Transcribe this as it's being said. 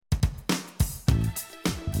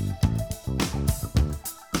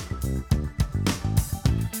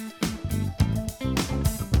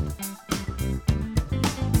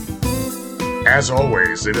As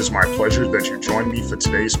always, it is my pleasure that you join me for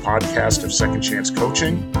today's podcast of Second Chance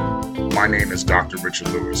Coaching. My name is Dr. Richard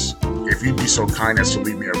Lewis. If you'd be so kind as to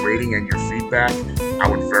leave me a rating and your feedback, I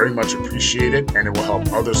would very much appreciate it, and it will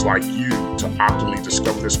help others like you to optimally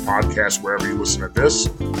discover this podcast wherever you listen to this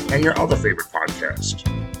and your other favorite podcast.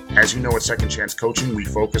 As you know, at Second Chance Coaching, we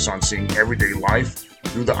focus on seeing everyday life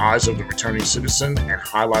through the eyes of the returning citizen and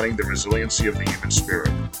highlighting the resiliency of the human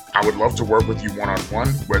spirit. I would love to work with you one-on-one,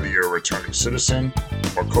 whether you're a returning citizen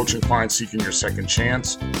or coaching client seeking your second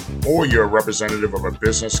chance, or you're a representative of a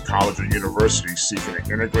business, college, or university seeking to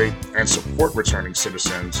integrate and support returning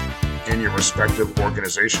citizens in your respective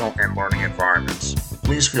organizational and learning environments.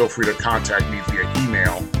 Please feel free to contact me via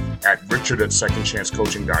email at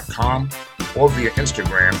richard@secondchancecoaching.com or via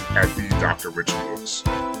Instagram at the Dr. Richard Lewis.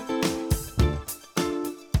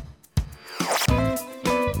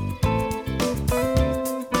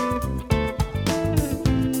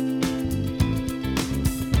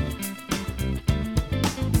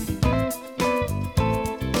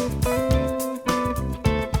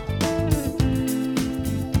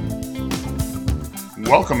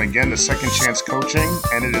 Welcome again to Second Chance Coaching,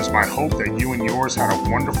 and it is my hope that you and yours had a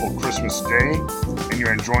wonderful Christmas day and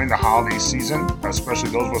you're enjoying the holiday season, especially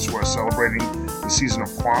those of us who are celebrating the season of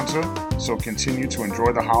Kwanzaa. So continue to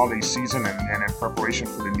enjoy the holiday season and in preparation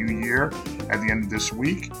for the new year at the end of this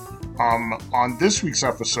week. On this week's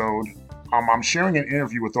episode, I'm sharing an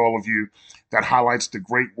interview with all of you that highlights the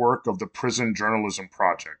great work of the Prison Journalism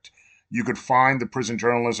Project. You could find the Prison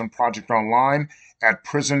Journalism Project online at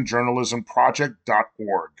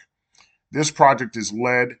prisonjournalismproject.org. This project is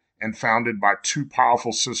led and founded by two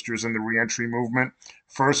powerful sisters in the reentry movement.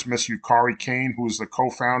 First, Miss Yukari Kane, who is the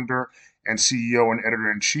co-founder and CEO and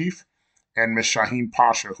editor-in-chief, and Miss Shaheen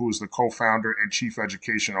Pasha, who is the co-founder and chief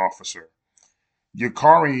education officer.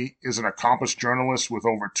 Yukari is an accomplished journalist with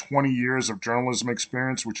over 20 years of journalism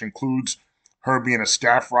experience, which includes her being a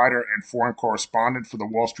staff writer and foreign correspondent for the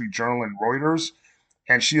Wall Street Journal and Reuters,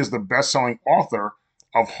 and she is the best-selling author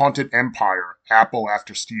of Haunted Empire, Apple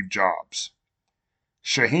After Steve Jobs.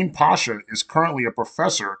 Shaheen Pasha is currently a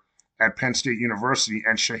professor at Penn State University,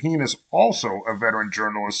 and Shaheen is also a veteran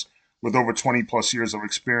journalist with over 20-plus years of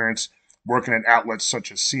experience working at outlets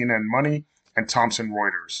such as CNN Money and Thomson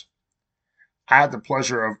Reuters. I had the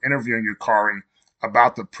pleasure of interviewing Yukari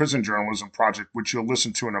about the Prison Journalism Project, which you'll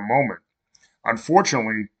listen to in a moment.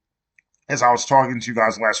 Unfortunately, as I was talking to you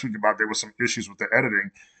guys last week about there were some issues with the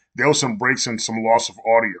editing, there was some breaks and some loss of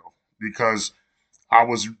audio because I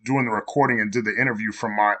was doing the recording and did the interview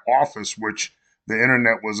from my office, which the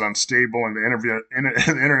internet was unstable and the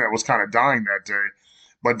internet was kind of dying that day.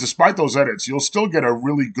 But despite those edits, you'll still get a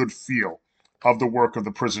really good feel of the work of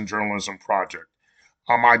the Prison Journalism Project.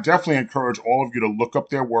 I definitely encourage all of you to look up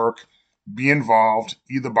their work, be involved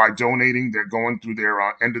either by donating. They're going through their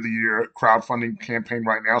end of the year crowdfunding campaign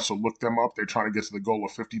right now, so look them up. They're trying to get to the goal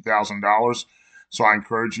of $50,000. So I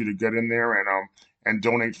encourage you to get in there and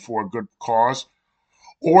donate for a good cause.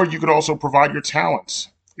 Or you could also provide your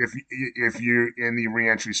talents if you're in the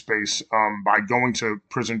reentry space by going to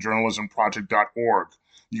prisonjournalismproject.org.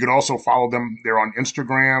 You could also follow them. They're on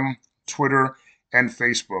Instagram, Twitter, and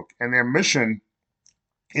Facebook. And their mission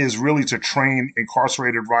is really to train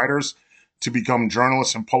incarcerated writers to become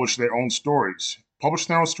journalists and publish their own stories.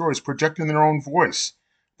 Projecting their own voice.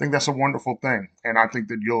 I think that's a wonderful thing, and I think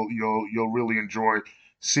that you'll really enjoy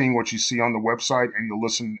seeing what you see on the website, and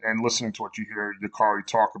listening to what you hear Yukari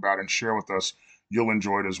talk about and share with us. You'll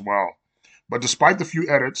enjoy it as well. But despite the few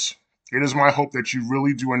edits, it is my hope that you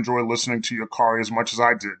really do enjoy listening to Yukari as much as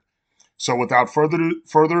I did. So without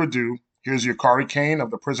further ado, here's Yukari Kane of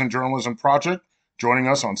the Prison Journalism Project joining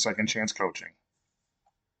us on Second Chance Coaching.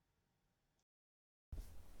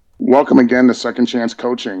 Welcome again to Second Chance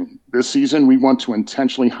Coaching. This season, we want to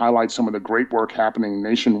intentionally highlight some of the great work happening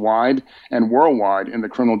nationwide and worldwide in the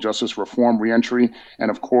criminal justice reform, reentry,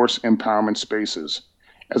 and of course, empowerment spaces.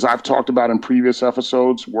 As I've talked about in previous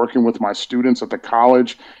episodes, working with my students at the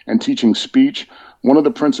college and teaching speech, one of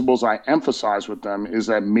the principles I emphasize with them is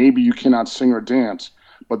that maybe you cannot sing or dance,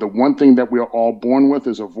 but the one thing that we are all born with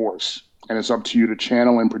is a voice. And it's up to you to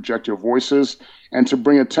channel and project your voices and to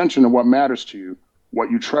bring attention to what matters to you, what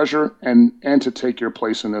you treasure, and to take your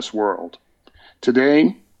place in this world.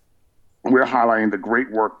 Today, we're highlighting the great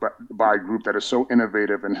work by a group that is so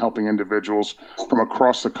innovative in helping individuals from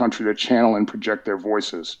across the country to channel and project their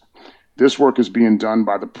voices. This work is being done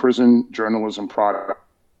by the Prison Journalism Project.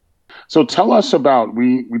 So tell us about,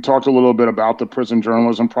 we talked a little bit about the Prison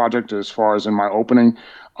Journalism Project as far as in my opening.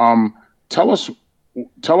 Tell us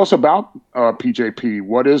about PJP.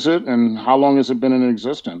 What is it and how long has it been in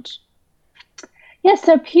existence? Yeah,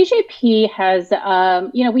 so PJP has,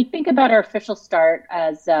 we think about our official start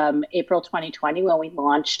as April 2020 when we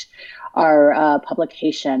launched our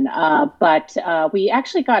publication, but we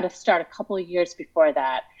actually got a start a couple of years before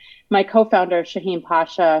that. My co-founder, Shaheen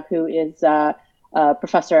Pasha, who is a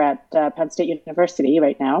professor at Penn State University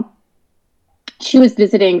right now, she was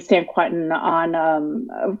visiting San Quentin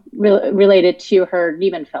on related to her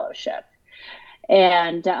Nieman Fellowship.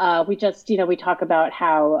 And we just, we talk about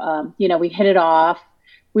how, we hit it off.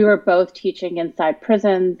 We were both teaching inside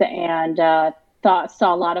prisons and saw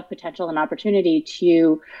a lot of potential and opportunity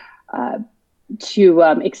uh, to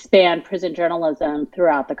expand prison journalism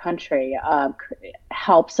throughout the country,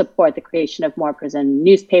 help support the creation of more prison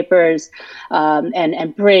newspapers,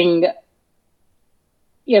 and bring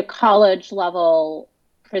college level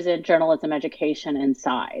prison journalism education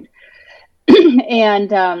inside.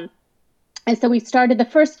 and and so we started, the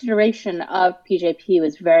first iteration of PJP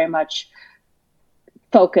was very much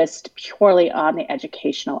focused purely on the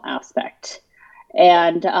educational aspect.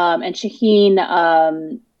 And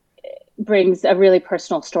Shaheen brings a really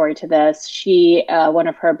personal story to this. She, one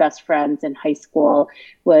of her best friends in high school,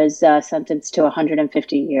 was sentenced to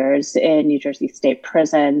 150 years in New Jersey State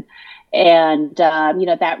Prison. And,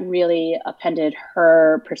 that really appended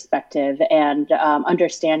her perspective and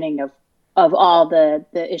understanding of all the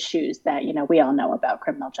issues that, we all know about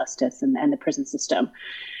criminal justice and the prison system.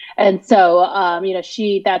 And so, we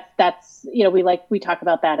talk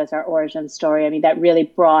about that as our origin story. I mean, that really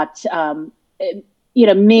brought,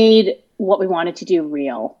 made what we wanted to do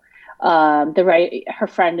real. Her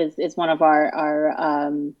friend is one of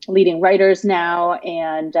our leading writers now,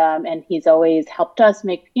 and he's always helped us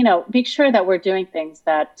make sure that we're doing things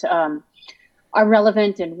that are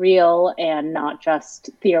relevant and real and not just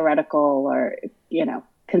theoretical or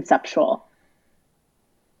conceptual.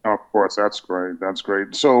 Of course, that's great. That's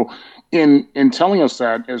great. So, in telling us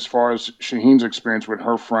that, as far as Shaheen's experience with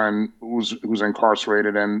her friend who's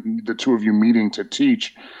incarcerated, and the two of you meeting to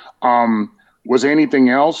teach, was there anything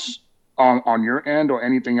else on your end, or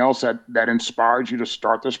anything else that inspired you to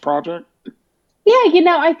start this project? Yeah,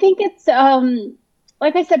 I think it's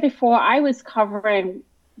like I said before, I was covering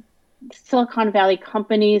Silicon Valley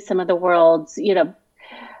companies, some of the world's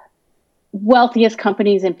wealthiest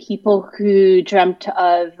companies and people who dreamt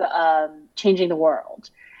of changing the world,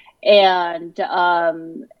 and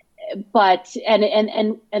that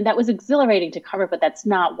was exhilarating to cover. But that's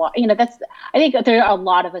not what That's, I think there are a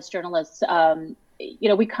lot of us journalists.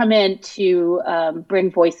 We come in to bring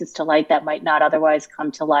voices to light that might not otherwise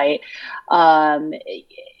come to light. Apple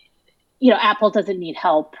doesn't need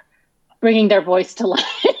help bringing their voice to light.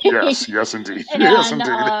 Yes, indeed. Yes, indeed.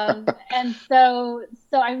 And so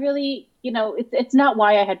I really, it's not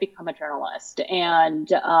why I had become a journalist,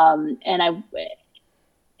 and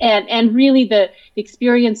really the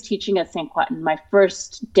experience teaching at San Quentin, my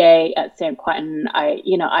first day at San Quentin,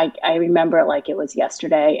 I remember it like it was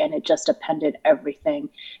yesterday, and it just appended everything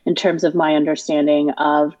in terms of my understanding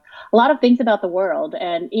of a lot of things about the world.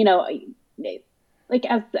 And like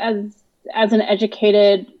as an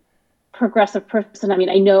educated progressive person, I mean,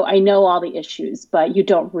 I know all the issues, but you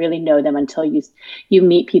don't really know them until you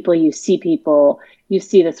meet people, you see people, you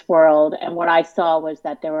see this world. And what I saw was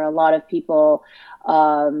that there were a lot of people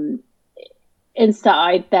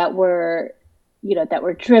inside that were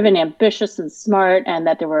driven, ambitious, and smart, and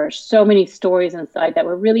that there were so many stories inside that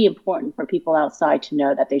were really important for people outside to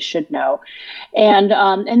know, that they should know. And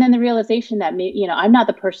then the realization that I'm not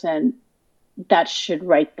the person that should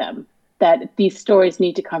write them, that these stories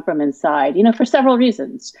need to come from inside, for several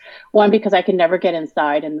reasons. One, because I can never get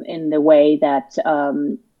inside in the way that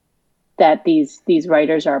that these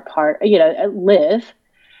writers are live.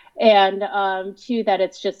 And two, that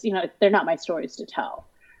it's just, they're not my stories to tell.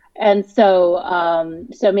 And so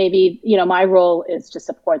maybe, my role is to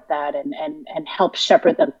support that and help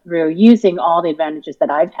shepherd them through, using all the advantages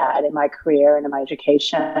that I've had in my career and in my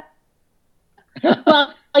education.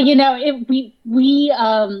 Well,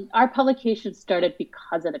 our publication started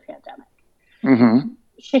because of the pandemic. Mm-hmm.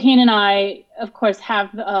 Shaheen and I, of course,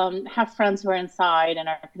 have friends who are inside and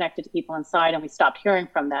are connected to people inside, and we stopped hearing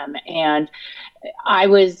from them. And I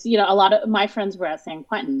was, a lot of my friends were at San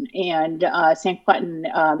Quentin, and San Quentin,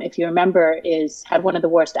 if you remember, had one of the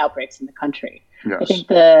worst outbreaks in the country. Yes. I think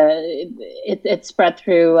it spread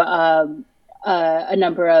through a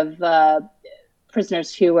number of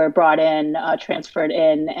prisoners who were brought in, transferred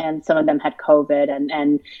in, and some of them had COVID.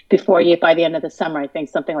 And by the end of the summer, I think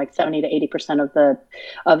something like 70 to 80%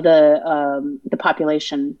 of the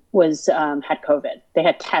population was had COVID. They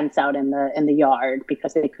had tents out in the yard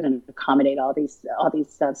because they couldn't accommodate all these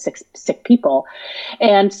sick people.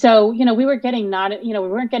 And so, we were getting we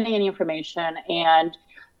weren't getting any information. And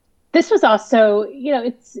this was also,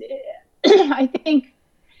 it's I think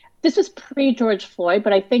this was pre-George Floyd,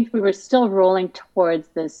 but I think we were still rolling towards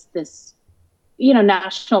this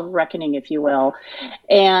national reckoning, if you will.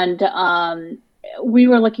 And we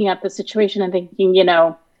were looking at the situation and thinking,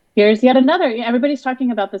 here's yet another, everybody's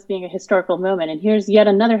talking about this being a historical moment, and here's yet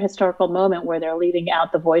another historical moment where they're leaving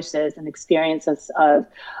out the voices and experiences of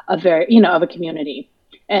a community.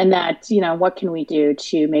 And that, what can we do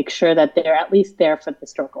to make sure that they're at least there for the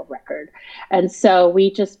historical record? And so we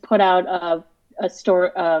just put out a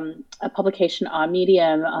publication on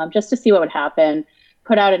Medium just to see what would happen.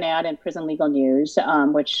 Put out an ad in Prison Legal News,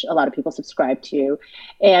 which a lot of people subscribe to,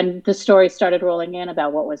 and the story started rolling in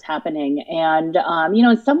about what was happening. And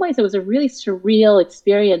in some ways, it was a really surreal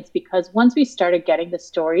experience because once we started getting the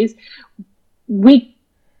stories, we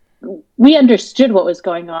understood what was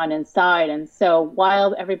going on inside. And so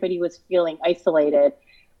while everybody was feeling isolated,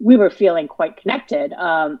 we were feeling quite connected.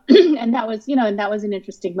 And that was an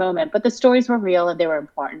interesting moment, but the stories were real and they were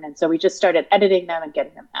important. And so we just started editing them and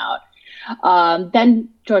getting them out. Then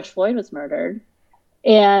George Floyd was murdered,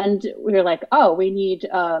 and we were like, oh, we need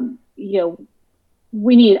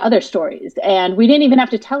other stories. And we didn't even have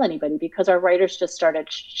to tell anybody because our writers just started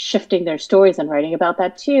shifting their stories and writing about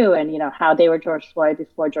that too. And, how they were George Floyd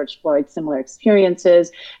before George Floyd, similar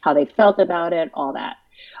experiences, how they felt about it, all that.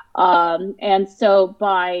 And so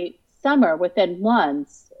by summer, within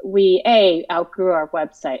months, we outgrew our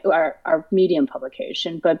website, our Medium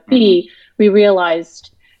publication, but B, we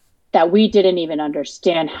realized that we didn't even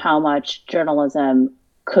understand how much journalism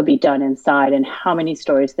could be done inside and how many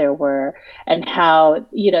stories there were, and how,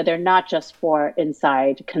 they're not just for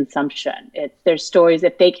inside consumption. There's stories,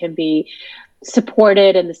 if they can be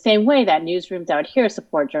supported in the same way that newsrooms out here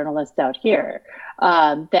support journalists out here,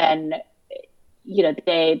 then,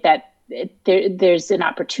 there's an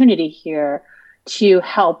opportunity here to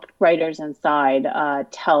help writers inside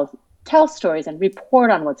tell stories and report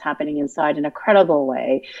on what's happening inside in a credible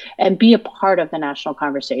way and be a part of the national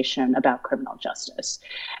conversation about criminal justice.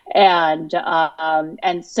 And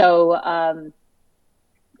so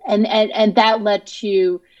that led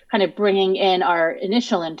to kind of bringing in our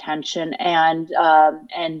initial intention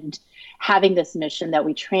and having this mission that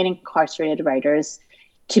we train incarcerated writers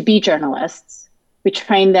to be journalists. We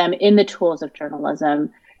train them in the tools of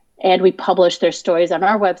journalism, and we publish their stories on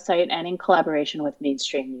our website and in collaboration with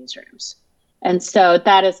mainstream newsrooms. And so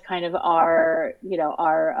that is kind of our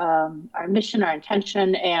mission, our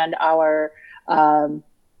intention, and our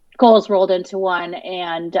goals rolled into one.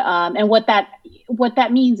 And what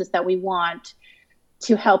that means is that we want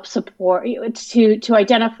to help support, to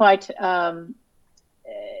identify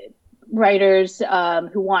writers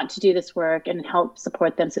who want to do this work and help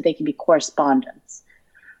support them so they can be correspondents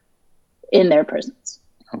in their prisons.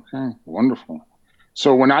 Okay, wonderful.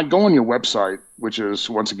 So when I go on your website, which is,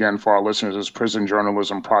 once again, for our listeners, is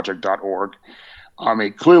prisonjournalismproject.org,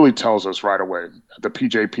 it clearly tells us right away the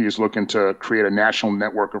PJP is looking to create a national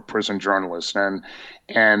network of prison journalists. And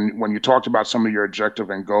when you talked about some of your objective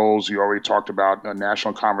and goals, you already talked about a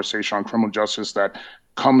national conversation on criminal justice that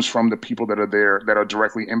comes from the people that are there, that are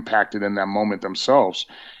directly impacted in that moment themselves,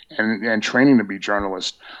 and training to be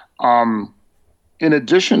journalists. In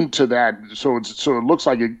addition to that, so it looks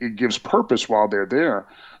like it gives purpose while they're there.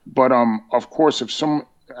 But of course, if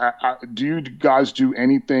do you guys do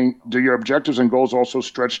anything? Do your objectives and goals also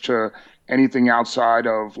stretch to anything outside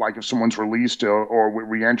of, like, if someone's released or with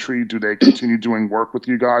reentry? Do they continue doing work with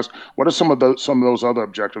you guys? What are some of those other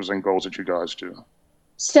objectives and goals that you guys do?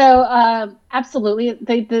 So absolutely,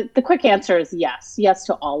 the quick answer is yes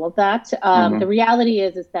to all of that. The reality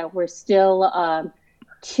is that we're still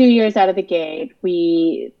 2 years out of the gate.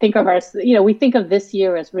 We think of this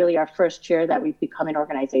year as really our first year that we've become an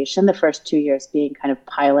organization. The first 2 years being kind of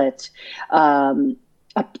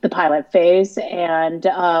the pilot phase, and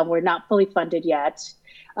we're not fully funded yet.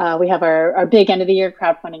 We have our big end of the year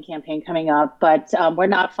crowdfunding campaign coming up, but we're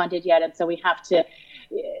not funded yet, and so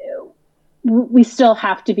we still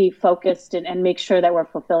have to be focused and make sure that we're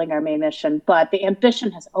fulfilling our main mission. But the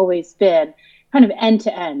ambition has always been kind of end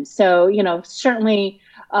to end. So, certainly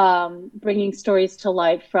bringing stories to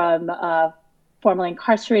light from formerly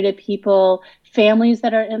incarcerated people, families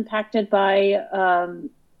that are impacted by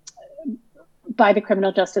by the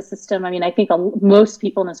criminal justice system. I mean, I think most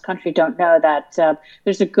people in this country don't know that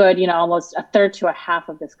there's a good, almost a third to a half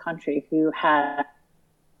of this country who have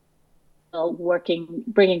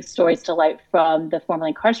bringing stories to light from the formerly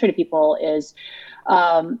incarcerated people is,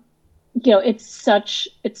 it's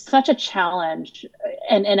such a challenge,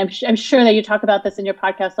 and I'm sure that you talk about this in your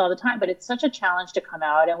podcast all the time, but it's such a challenge to come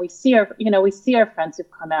out, and we see our friends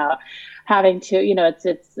who've come out having to,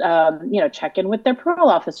 check in with their parole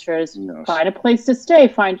officers, yes, find a place to stay,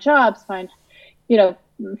 find jobs,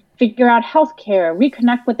 figure out healthcare,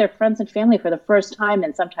 reconnect with their friends and family for the first time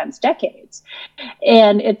in sometimes decades.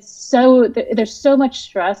 And there's so much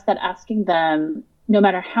stress that asking them, no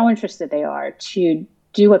matter how interested they are, to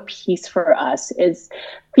do a piece for us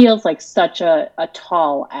feels like such a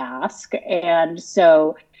tall ask. And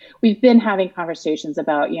so we've been having conversations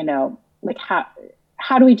about,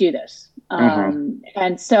 how do we do this?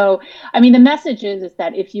 And so, I mean, the message is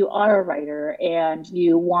that if you are a writer and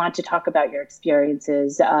you want to talk about your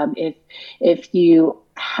experiences, if you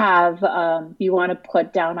have, you want to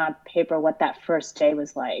put down on paper what that first day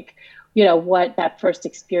was like, what that first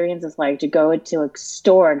experience is like to go into a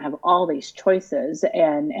store and have all these choices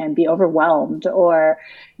and be overwhelmed, or,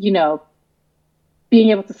 being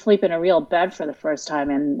able to sleep in a real bed for the first time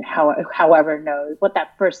and however knows what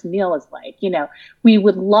that first meal is like. We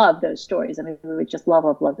would love those stories. I mean, we would just love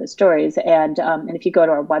those stories. And if you go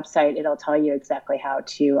to our website, it'll tell you exactly how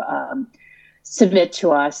to submit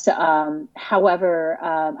to us. However,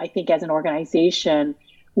 I think as an organization,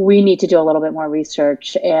 we need to do a little bit more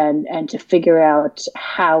research and to figure out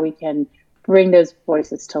how we can bring those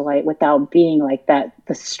voices to light without being like the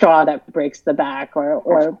straw that breaks the back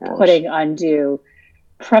or putting undue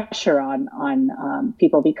pressure on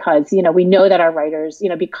people, because we know that our writers,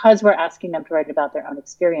 because we're asking them to write about their own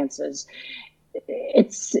experiences,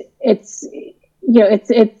 it's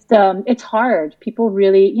hard. People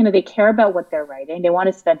really, they care about what they're writing. They want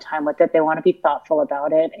to spend time with it. They want to be thoughtful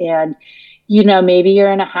about it. And maybe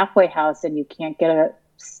you're in a halfway house and you can't get a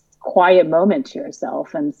quiet moment to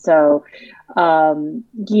yourself. And so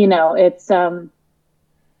it's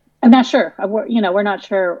I'm not sure. We're not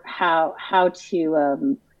sure how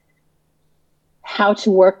to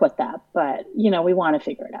work with that, but we want to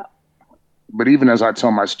figure it out. But even as I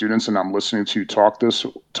tell my students, and I'm listening to you talk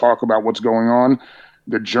about what's going on,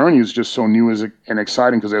 the journey is just so new and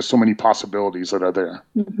exciting because there's so many possibilities that are there.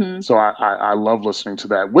 Mm-hmm. So I love listening to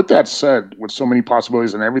that. With that said, with so many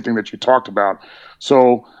possibilities and everything that you talked about,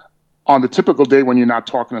 so on the typical day when you're not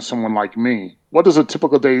talking to someone like me, what does a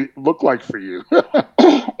typical day look like for you?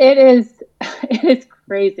 It is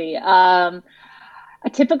crazy. A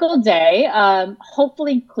typical day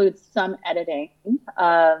hopefully includes some editing.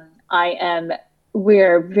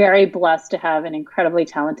 We're very blessed to have an incredibly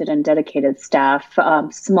talented and dedicated staff,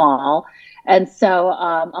 small. And so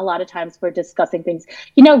a lot of times we're discussing things,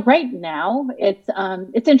 right now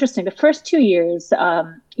it's interesting. The first 2 years,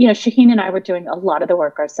 Shaheen and I were doing a lot of the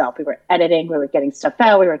work ourselves. We were editing, we were getting stuff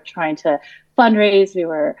out, we were trying to fundraise,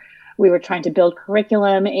 we were trying to build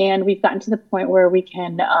curriculum, and we've gotten to the point where we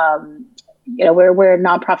can, we're a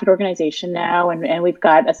nonprofit organization now, and we've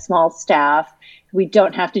got a small staff. We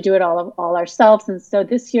don't have to do it all ourselves. And so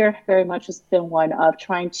this year very much has been one of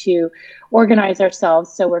trying to organize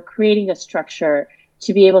ourselves. So we're creating a structure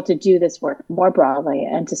to be able to do this work more broadly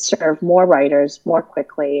and to serve more writers more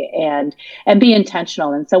quickly and be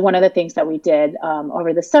intentional. And so one of the things that we did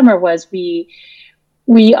over the summer was we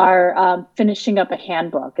are finishing up a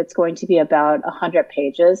handbook. It's going to be about 100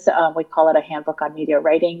 pages. We call it a handbook on media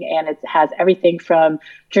writing, and it has everything from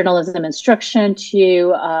journalism instruction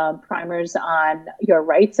to primers on your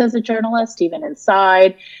rights as a journalist, even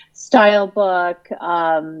inside, style book,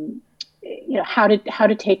 how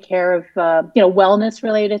to take care of wellness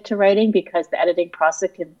related to writing, because the editing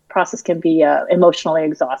process can be emotionally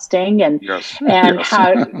exhausting, and yes. and yes.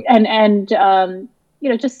 how and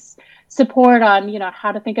just support on,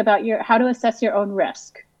 how to think about how to assess your own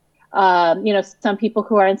risk. Some people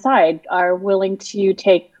who are inside are willing to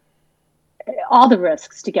take all the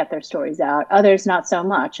risks to get their stories out. Others not so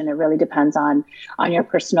much. And it really depends on your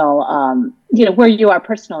personal, where you are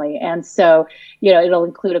personally. And so, it'll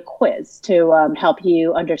include a quiz to help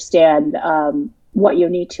you understand what you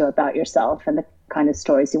need to about yourself and the kind of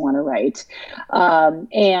stories you want to write. And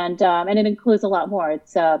it includes a lot more.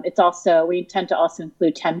 It's also, we intend to also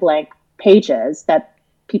include 10 blank pages that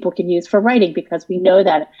people can use for writing, because we know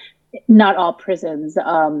that not all prisons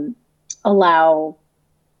allow,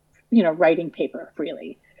 writing paper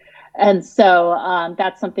freely. And so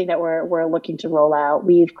that's something that we're looking to roll out.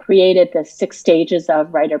 We've created the 6 stages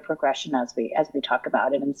of writer progression as we talk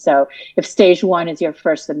about it. And so if stage 1 is your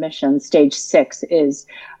first submission, stage 6 is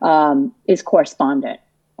correspondent.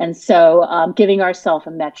 And so giving ourselves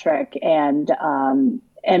a metric and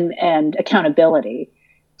accountability.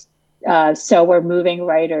 So we're moving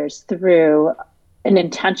writers through an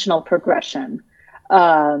intentional progression.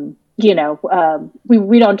 We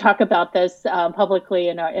don't talk about this publicly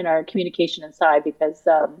in our communication inside because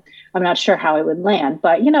I'm not sure how it would land.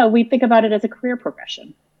 But we think about it as a career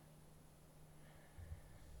progression.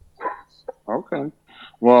 Okay.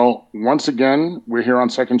 Well, once again, we're here on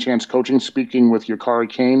Second Chance Coaching speaking with Yukari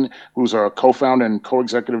Kane, who's a co-founder and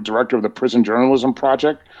co-executive director of the Prison Journalism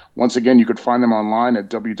Project. Once again, you could find them online at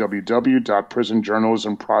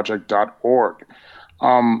www.prisonjournalismproject.org.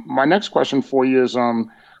 My next question for you is,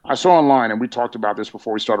 I saw online, and we talked about this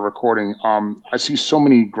before we started recording. I see so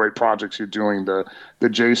many great projects you're doing, the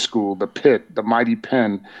J School, the Pit, the Mighty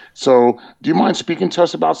Pen. So do you mind speaking to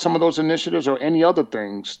us about some of those initiatives or any other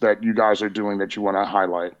things that you guys are doing that you want to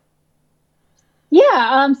highlight?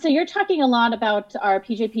 Yeah, so you're talking a lot about our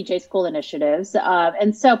PJP J School initiatives.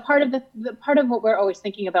 And so part of what we're always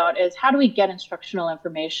thinking about is how do we get instructional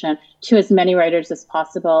information to as many writers as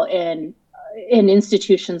possible in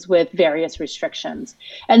institutions with various restrictions.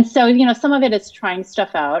 And so, some of it is trying stuff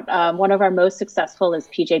out. One of our most successful is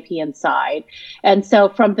PJP Inside. And so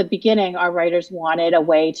from the beginning, our writers wanted a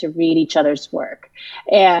way to read each other's work.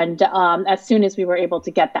 And as soon as we were able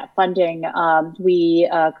to get that funding, we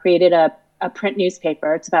created a print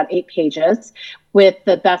newspaper. It's about 8 pages with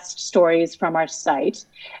the best stories from our site.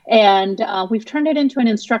 And we've turned it into an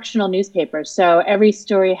instructional newspaper. So every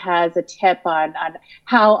story has a tip on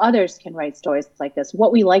how others can write stories like this,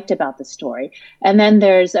 what we liked about the story. And then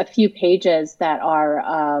there's a few pages that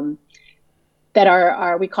are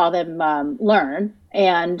we call them Learn.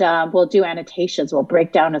 And we'll do annotations. We'll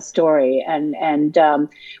break down a story and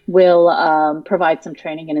we'll provide some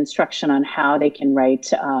training and instruction on how they can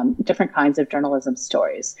write different kinds of journalism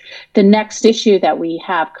stories. The next issue that we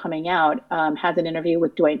have coming out has an interview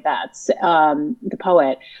with Dwayne Betts, the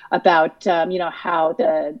poet, about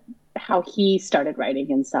how he started writing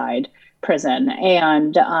inside prison,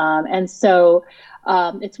 and so.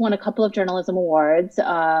 It's won a couple of journalism awards.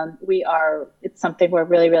 It's something we're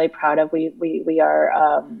really, really proud of. We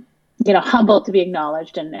are, humbled to be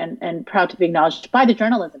acknowledged and proud to be acknowledged by the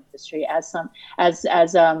journalism industry as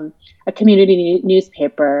a community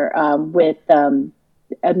newspaper with a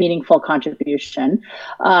meaningful contribution.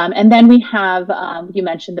 And then we have, you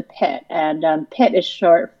mentioned the Pit, and Pit is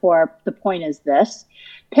short for The Point Is This.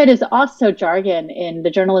 Pit is also jargon in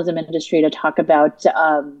the journalism industry to talk about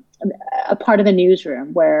a part of the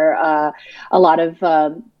newsroom where a lot of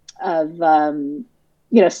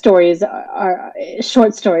stories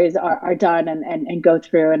short stories are done and go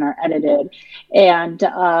through and are edited, and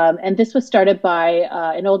this was started by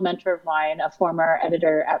an old mentor of mine, a former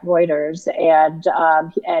editor at Reuters, and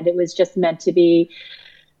it was just meant to be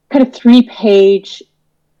kind of 3-page.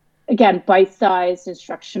 Again, bite-sized,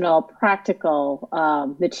 instructional, practical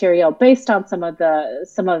material based on some of the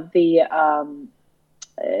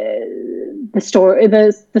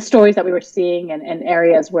stories that we were seeing in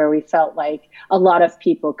areas where we felt like a lot of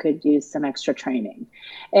people could use some extra training,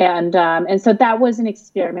 and so that was an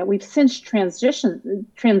experiment. We've since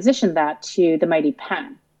transitioned that to the Mighty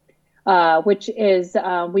Pen, which is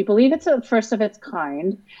we believe it's a first of its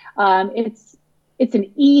kind. It's an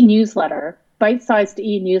e-newsletter. Bite-sized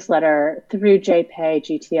e-newsletter through JPay,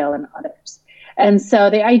 GTL, and others. And so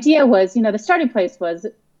the idea was, the starting place was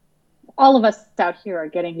all of us out here are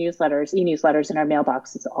getting e-newsletters in our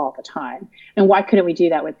mailboxes all the time. And why couldn't we do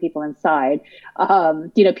that with people inside?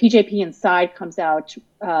 PJP Inside comes out,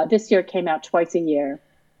 this year came out twice a year.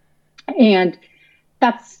 And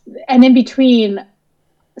in between,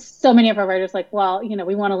 so many of our writers we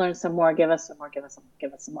want to learn some more, give us some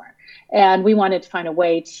more. And we wanted to find a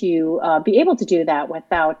way to be able to do that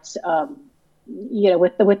without,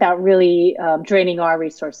 without really draining our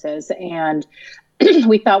resources. And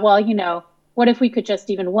we thought, what if we could just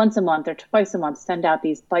even once a month or twice a month send out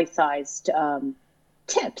these bite-sized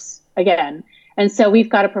tips again? And so we've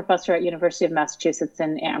got a professor at University of Massachusetts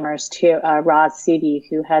in Amherst, Roz Seavey,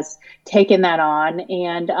 who has taken that on.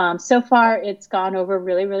 And so far, it's gone over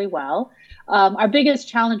really, really well. Our biggest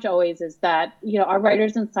challenge always is that, our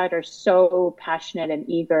writers inside are so passionate and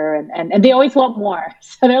eager, and they always want more.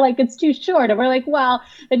 So they're like, it's too short. And we're like, well,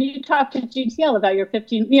 then you talk to GTL about your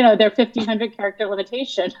their 1,500 character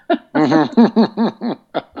limitation.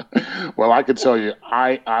 Well, I could tell you,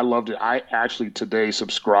 I loved it. I actually today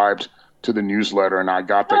subscribed to the newsletter, and I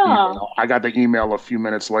got the Oh, email. I got the email a few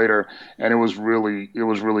minutes later, and it was really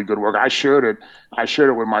good work. I shared it. I shared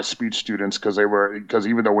it with my speech students because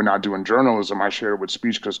even though we're not doing journalism, I shared it with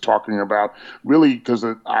speech because talking about really because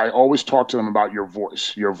I always talk to them about your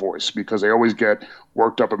voice, because they always get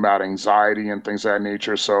worked up about anxiety and things of that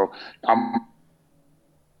nature. So I'm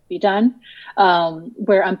be done.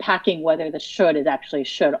 We're unpacking whether the should is actually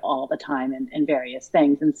should all the time in various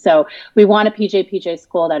things. And so we want a PJ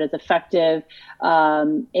school that is effective,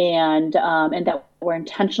 and that we're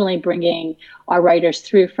intentionally bringing our writers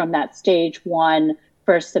through from that stage one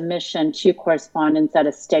first submission to correspondence at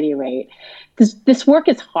a steady rate. This work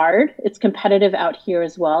is hard. It's competitive out here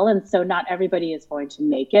as well. And so not everybody is going to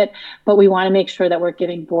make it, but we want to make sure that we're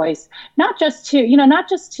giving voice, not just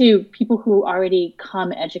to people who already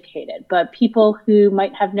come educated, but people who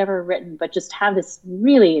might have never written, but just have this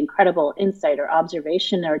really incredible insight or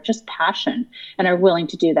observation or just passion and are willing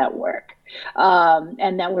to do that work.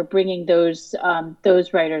 And that we're bringing those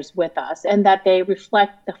writers with us, and that they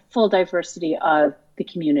reflect the full diversity of the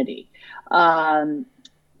community.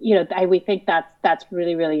 We think that's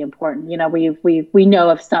really, really important. We know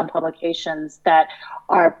of some publications that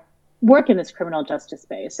work in this criminal justice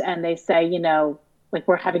space, and they say, like,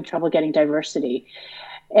 we're having trouble getting diversity,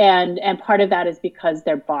 and part of that is because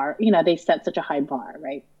their bar, they set such a high bar,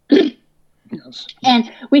 right? Yes.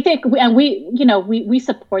 And we think, and we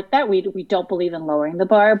support that. We don't believe in lowering the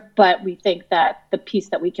bar, but we think that the piece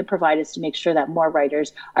that we can provide is to make sure that more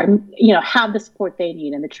writers are, have the support they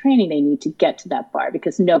need and the training they need to get to that bar,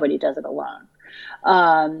 because nobody does it alone.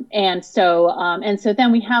 And so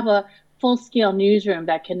then we have a full-scale newsroom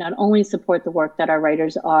that can not only support the work that our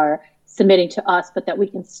writers are submitting to us, but that we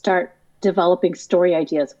can start developing story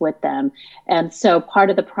ideas with them. And so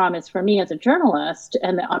part of the promise for me as a journalist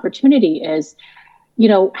and the opportunity is,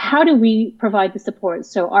 how do we provide the support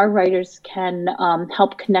so our writers can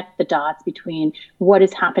help connect the dots between what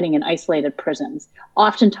is happening in isolated prisons?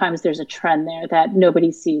 Oftentimes there's a trend there that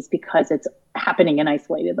nobody sees because it's happening in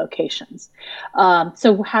isolated locations.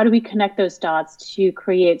 So how do we connect those dots to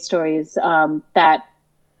create stories that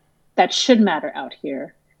should matter out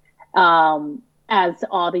here? As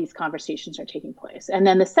all these conversations are taking place. And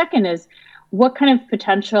then the second is, what kind of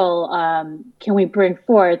potential can we bring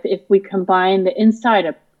forth if we combine the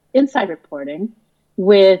inside reporting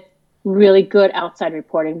with really good outside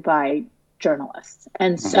reporting by journalists?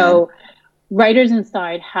 And so writers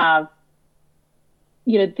inside have,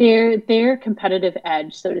 their competitive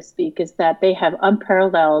edge, so to speak, is that they have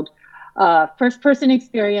unparalleled first-person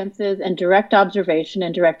experiences and direct observation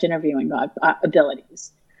and direct interviewing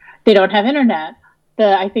abilities. They don't have internet.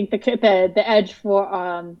 I think the edge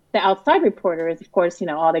for the outside reporter is, of course,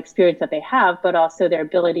 all the experience that they have, but also their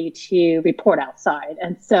ability to report outside.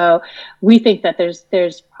 And so we think that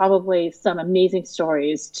there's probably some amazing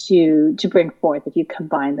stories to bring forth if you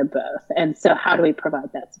combine them both. And so how do we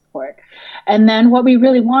provide that support? And then what we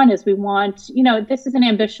really want is this is an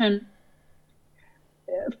ambition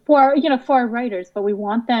for our writers, but we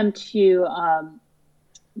want them to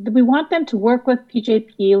work with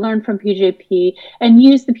PJP, learn from PJP, and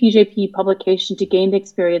use the PJP publication to gain the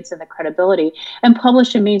experience and the credibility, and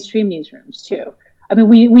publish in mainstream newsrooms too. I mean,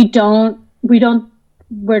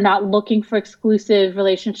 we're not looking for exclusive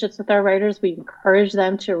relationships with our writers. We encourage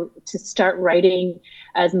them to start writing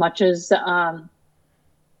as much as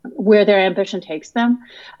where their ambition takes them.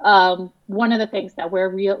 One of the things that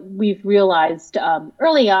we've realized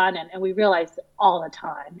early on, and we realize all the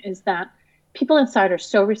time, is that people inside are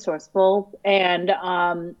so resourceful, and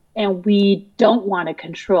we don't want to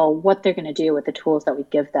control what they're going to do with the tools that we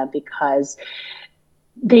give them, because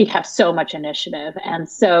they have so much initiative. And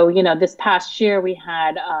so, this past year we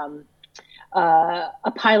had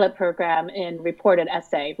a pilot program in reported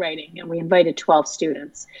essay writing, and we invited 12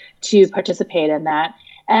 students to participate in that.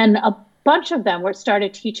 And a bunch of them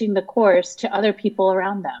started teaching the course to other people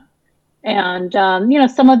around them. And,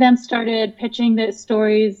 some of them started pitching the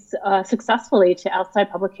stories successfully to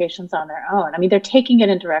outside publications on their own. I mean, they're taking it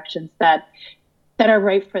in directions that are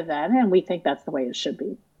right for them, and we think that's the way it should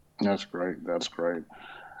be. That's great. That's great.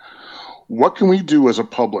 What can we do as a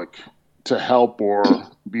public to help or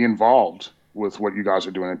be involved with what you guys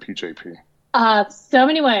are doing at PJP? So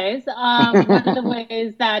many ways. One of the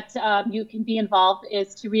ways that you can be involved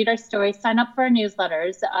is to read our stories, sign up for our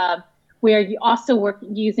newsletters. We're also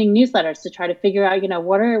using newsletters to try to figure out,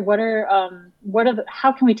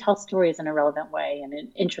 how can we tell stories in a relevant way, in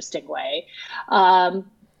an interesting way.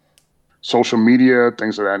 Social media,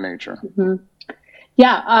 things of that nature. Mm-hmm.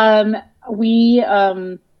 Yeah. We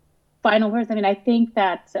final words. I mean, I think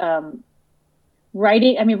that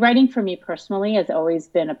writing for me personally has always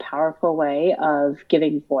been a powerful way of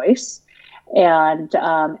giving voice. And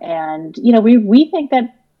we think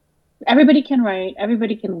that everybody can write,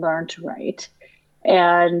 everybody can learn to write.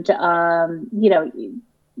 And,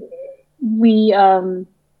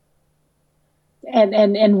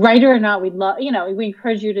 and writer or not, we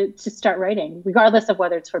encourage you to start writing, regardless of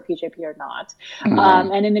whether it's for PJP or not.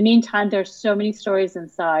 Mm-hmm. And in the meantime, there's so many stories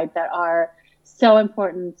inside that are so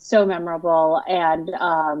important, so memorable, and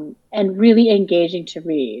really engaging to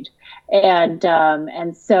read.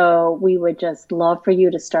 And so we would just love for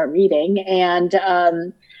you to start reading. And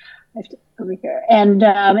over here. And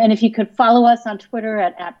if you could follow us on Twitter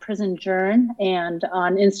at Prison Journ, and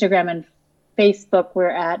on Instagram and Facebook, we're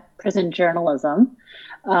at Prison Journalism.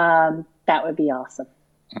 That would be awesome.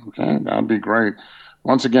 Okay, that'd be great.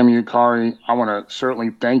 Once again, Yukari, I want to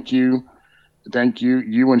certainly thank you. Thank you.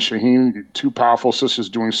 You and Shaheen, two powerful sisters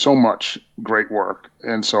doing so much great work.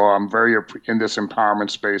 And so I'm very in this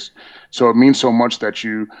empowerment space. So it means so much that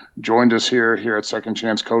you joined us here at Second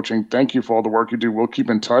Chance Coaching. Thank you for all the work you do. We'll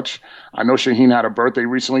keep in touch. I know Shaheen had a birthday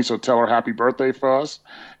recently, so tell her happy birthday for us.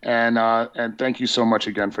 And thank you so much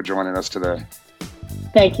again for joining us today.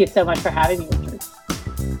 Thank you so much for having me, Richard.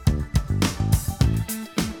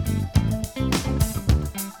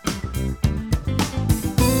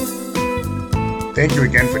 Thank you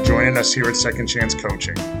again for joining us here at Second Chance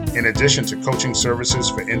Coaching. In addition to coaching services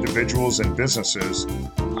for individuals and businesses,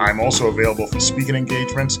 I'm also available for speaking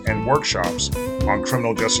engagements and workshops on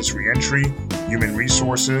criminal justice reentry, human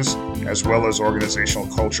resources, as well as organizational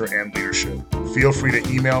culture and leadership. Feel free to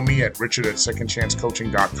email me at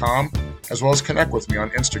richard@secondchancecoaching.com, as well as connect with me on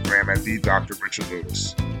Instagram at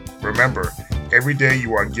 @DrRichardLewis. Remember, every day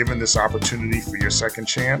you are given this opportunity for your second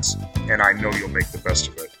chance, and I know you'll make the best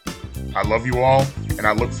of it. I love you all, and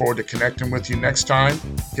I look forward to connecting with you next time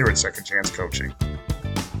here at Second Chance Coaching.